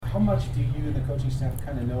how much do you and the coaching staff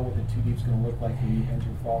kind of know what the two deep's going to look like when you enter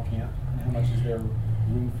fall camp? And how much is there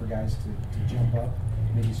room for guys to jump up,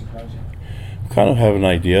 maybe surprise you? Kind of have an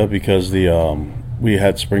idea because we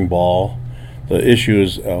had spring ball. The issue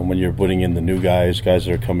is when you're putting in the new guys that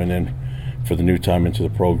are coming in for the new time into the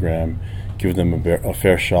program, giving them a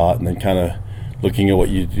fair shot, and then kind of looking at what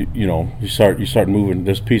you start moving.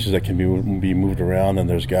 There's pieces that can be moved around, and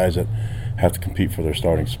there's guys that have to compete for their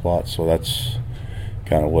starting spots. So that's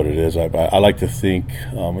kind of what it is. I like to think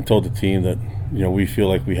I told the team that we feel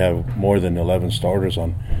like we have more than 11 starters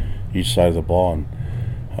on each side of the ball, and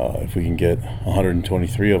if we can get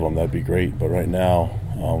 123 of them, that'd be great. But right now,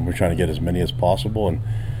 we're trying to get as many as possible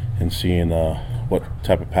and seeing what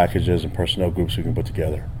type of packages and personnel groups we can put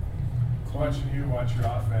together. Watching you watch your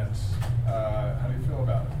offense, how do you feel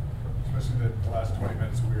about it? Especially the last 20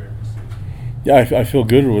 minutes we were able to see. Yeah, I feel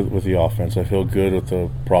good with the offense. I feel good with the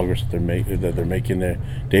progress that they're making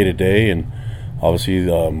day to day, and obviously,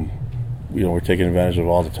 we're taking advantage of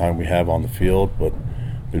all the time we have on the field. But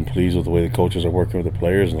been pleased with the way the coaches are working with the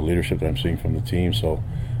players and the leadership that I'm seeing from the team. So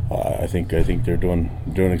I think they're doing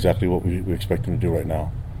exactly what we expect them to do right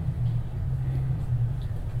now.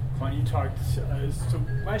 Quan, you talked. So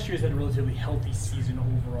last year's had a relatively healthy season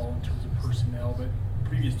overall in terms of personnel, but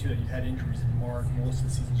previous to that, you've had injuries in March. Most of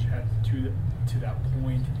the seasons you had to that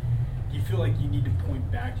point. Do you feel like you need to point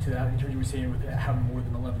back to that in terms of what you're saying with having more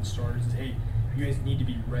than 11 starters? Is, hey, you guys need to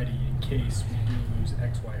be ready in case we do lose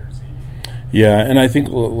X, Y, or Z. Yeah, and I think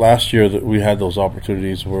last year that we had those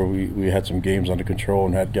opportunities where we had some games under control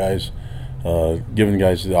and had guys, giving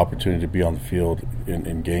guys the opportunity to be on the field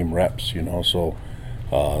in game reps. So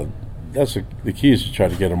that's the key is to try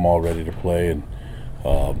to get them all ready to play, and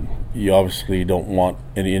you obviously don't want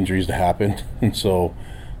any injuries to happen, and so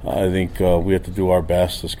I think we have to do our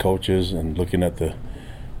best as coaches and looking at the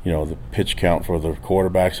pitch count for the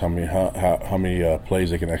quarterbacks, how many plays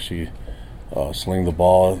they can actually sling the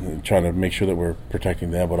ball, and trying to make sure that we're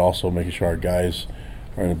protecting them, but also making sure our guys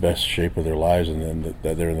are in the best shape of their lives, and then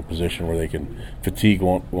that they're in a position where fatigue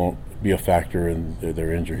won't be a factor in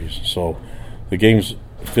their injuries. So the game's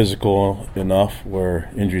physical enough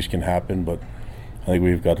where injuries can happen, but I think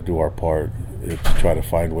we've got to do our part to try to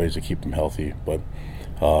find ways to keep them healthy. But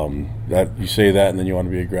that you say that, and then you want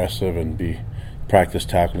to be aggressive and practice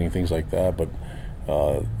tackling, things like that. But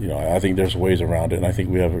I think there's ways around it, and I think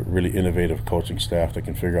we have a really innovative coaching staff that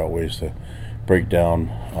can figure out ways to break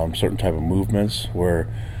down certain type of movements where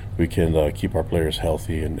we can keep our players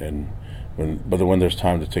healthy. But when there's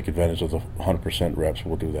time to take advantage of the 100% reps,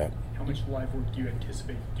 we'll do that. How much live work do you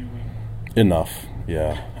anticipate doing? Enough,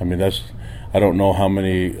 yeah. I mean, I don't know how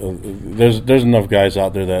many. There's enough guys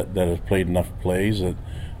out there that have played enough plays that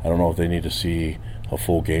I don't know if they need to see a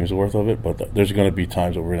full game's worth of it. But there's going to be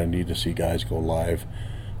times that we're going to need to see guys go live.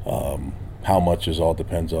 How much all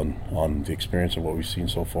depends on the experience of what we've seen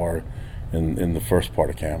so far in the first part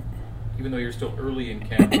of camp. Even though you're still early in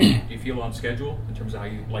camp, do you feel on schedule in terms of how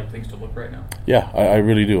you like things to look right now? Yeah, I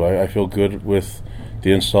really do. I feel good with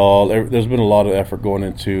the install. There's been a lot of effort going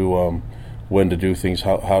into when to do things,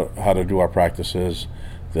 how to do our practices,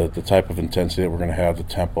 the type of intensity that we're going to have, the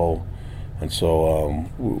tempo. And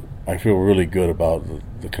so I feel really good about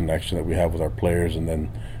the connection that we have with our players, and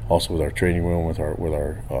then also with our training room, with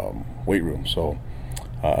our weight room. So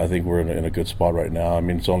I think we're in a good spot right now. I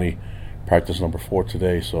mean, it's only practice number 4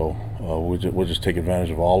 today, so we'll just take advantage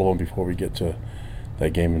of all of them before we get to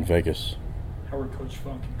that game in Vegas. How are Coach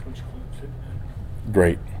Funk and Coach Clint fitting in?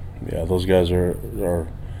 Great. Yeah, those guys are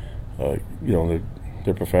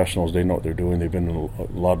they're professionals. They know what they're doing. They've been in a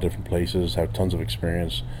lot of different places, have tons of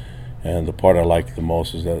experience. And the part I like the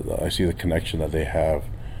most is that I see the connection that they have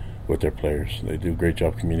with their players. They do a great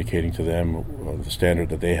job communicating to them the standard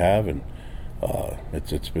that they have, and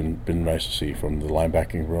it's been nice to see from the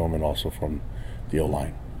linebacking room and also from the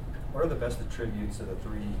O-line. What are the best attributes of the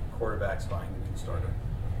 3 quarterbacks vying to be starter?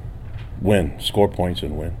 Win, score points,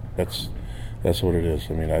 and win. That's what it is.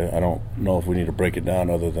 I mean, I don't know if we need to break it down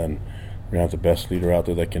other than we have the best leader out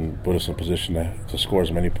there that can put us in a position to score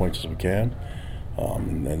as many points as we can,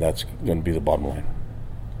 and that's going to be the bottom line.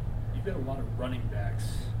 You've got a lot of running backs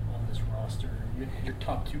on this roster. Your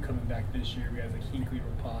top 2 coming back this year. You guys like Hinckley,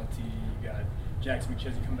 Rapati. You got Jackson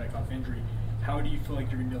McChesney coming back off injury. How do you feel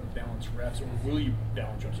like you're going to be able to balance reps, or will you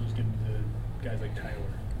balance reps? Just getting to guys like Tyler.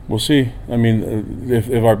 We'll see. I mean,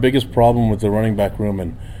 if our biggest problem with the running back room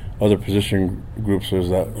and other position groups is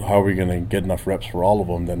that how are we going to get enough reps for all of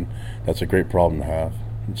them, then that's a great problem to have.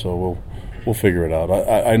 And so we'll figure it out.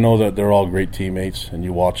 I know that they're all great teammates, and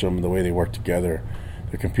you watch them, the way they work together.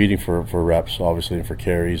 They're competing for reps, obviously, and for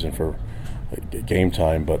carries and for game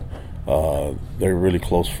time, but they're really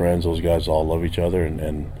close friends. Those guys all love each other,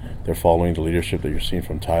 and they're following the leadership that you're seeing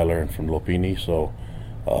from Tyler and from Lopini. So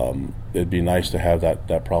it'd be nice to have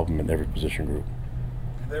that problem in every position group.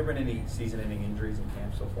 Have there been any season-ending injuries in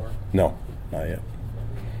camp so far? No, not yet.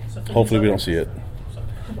 So for Hopefully these we don't other- see it.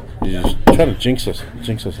 You just try to jinx us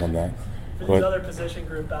on that. For Go these ahead. other position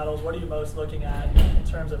group battles, what are you most looking at in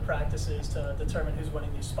terms of practices to determine who's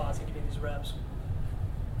winning these spots and getting these reps?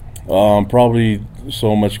 Probably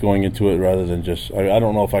so much going into it rather than just. I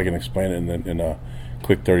don't know if I can explain it in a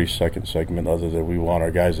quick 30-second segment. Other than we want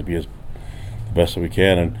our guys to be the best that we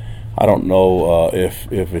can, and I don't know if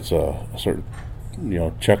it's a certain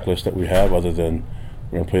checklist that we have. Other than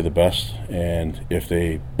we're going to play the best, and if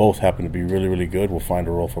they both happen to be really, really good, we'll find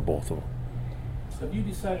a role for both of them. So have you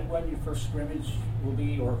decided when your first scrimmage will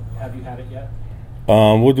be, or have you had it yet?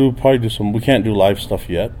 We'll probably do some. We can't do live stuff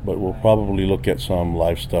yet, but we'll probably look at some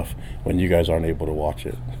live stuff when you guys aren't able to watch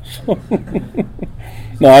it.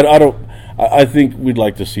 No, I don't. I think we'd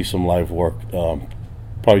like to see some live work,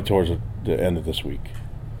 probably towards the end of this week.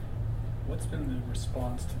 What's been the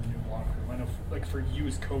response to the new locker room? I know, for you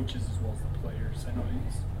as coaches as well as the players. I know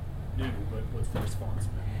it's new, but what's the response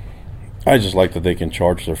been? I just like that they can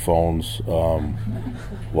charge their phones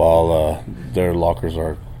while their lockers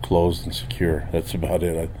are closed and secure. That's about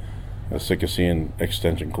it. I'm sick of seeing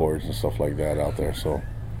extension cords and stuff like that out there. So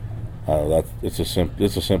it's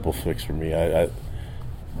a simple fix for me.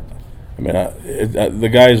 The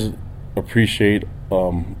guys appreciate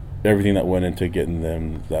everything that went into getting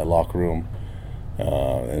them that locker room,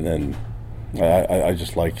 and then I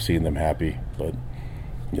just like seeing them happy. But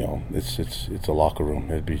it's a locker room.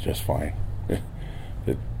 It'd be just fine.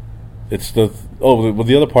 The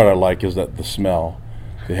other part I like is that the smell.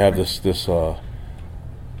 They have this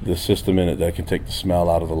system in it that can take the smell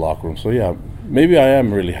out of the locker room. So yeah, maybe I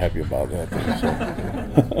am really happy about that.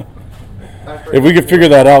 So. If we could figure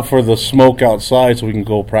that out for the smoke outside, so we can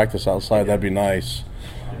go practice outside, that'd be nice.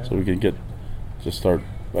 So we can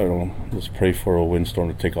let's pray for a windstorm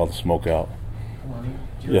to take all the smoke out.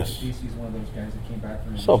 Jared Yes. Kazisi's one of those guys that came back from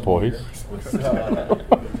an What's up, additional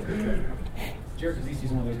boys? year. Jared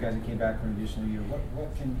Kazisi's one of those guys that came back from an additional year.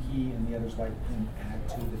 What can he and the others like him add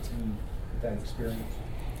to the team with that experience?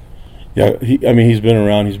 Yeah, he's been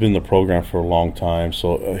around. He's been in the program for a long time.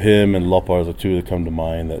 So him and Lopa are the two that come to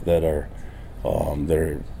mind that are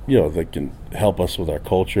that can help us with our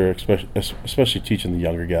culture, especially teaching the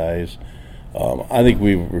younger guys. I think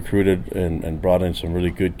we've recruited and brought in some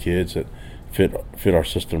really good kids that fit our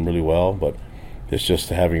system really well. But it's just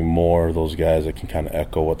having more of those guys that can kind of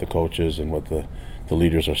echo what the coaches and what the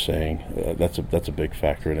leaders are saying. That's a big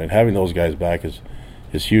factor, and having those guys back is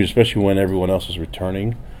huge, especially when everyone else is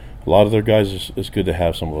returning. A lot of their guys, it's good to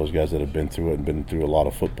have some of those guys that have been through it and been through a lot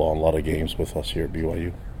of football and a lot of games with us here at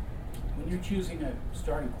BYU. When you're choosing a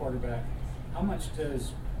starting quarterback, how much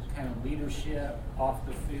does kind of leadership off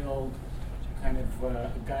the field, kind of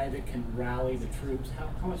a guy that can rally the troops,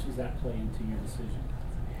 how much does that play into your decision?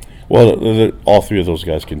 Well, all three of those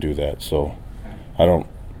guys can do that. So I don't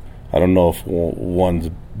know if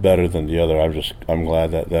one's better than the other. I'm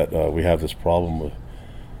glad that we have this problem with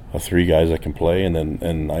three guys that can play, and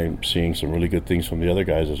I'm seeing some really good things from the other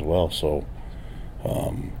guys as well. So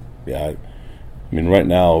right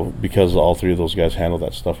now, because all three of those guys handle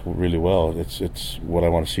that stuff really well, it's what I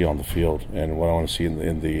want to see on the field and what I want to see in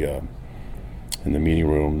the meeting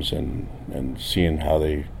rooms and seeing how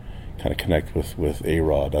they kind of connect with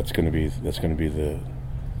A-Rod. That's going to be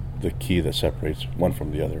the key that separates one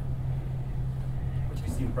from the other. What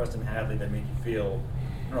you see in Preston Hadley that made you feel,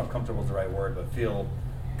 I don't know if comfortable is the right word, but feel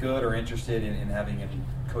good or interested in having him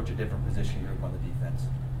coach a different position group on the defense?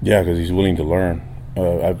 Yeah, because he's willing to learn.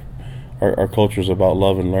 Our culture is about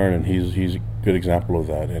love and learn, and he's a good example of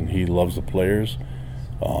that. And he loves the players.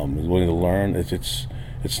 He's willing to learn.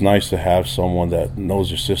 It's nice to have someone that knows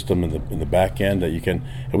your system in the back end that you can.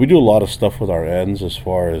 And we do a lot of stuff with our ends as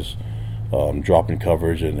far as dropping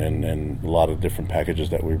coverage and a lot of different packages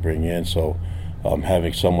that we bring in. So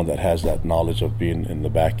having someone that has that knowledge of being in the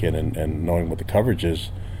back end and knowing what the coverage is,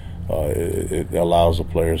 it allows the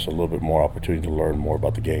players a little bit more opportunity to learn more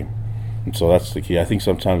about the game. And so that's the key. I think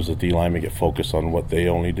sometimes the D-linemen get focused on what they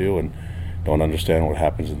only do and don't understand what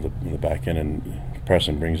happens in the back end. And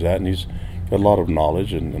Preston brings that, and he's got a lot of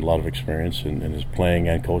knowledge and a lot of experience in his playing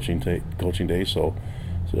and coaching days. So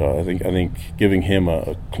I think giving him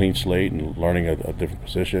a clean slate and learning a different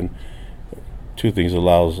position, two things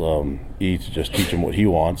allows E to just teach him what he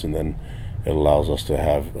wants, and then it allows us to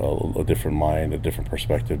have a different mind, a different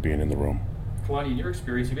perspective being in the room. Kalani, in your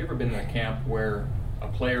experience, have you ever been in a camp where a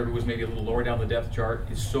player who was maybe a little lower down the depth chart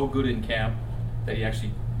is so good in camp that he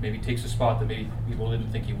actually maybe takes a spot that maybe people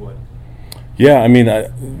didn't think he would. Yeah, I mean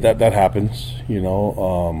that happens. You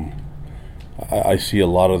know, I see a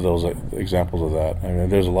lot of those examples of that. I mean,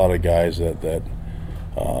 there's a lot of guys that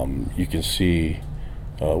you can see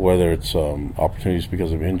whether it's opportunities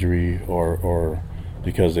because of injury or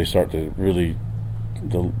because they start to really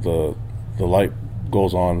the light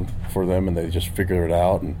goes on for them and they just figure it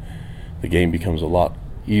out and the game becomes a lot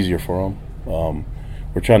easier for them.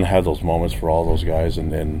 We're trying to have those moments for all those guys,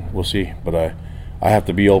 and then we'll see. But I have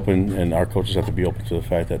to be open, and our coaches have to be open to the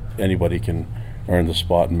fact that anybody can earn the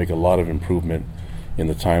spot and make a lot of improvement in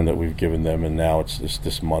the time that we've given them, and now it's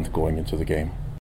this month going into the game.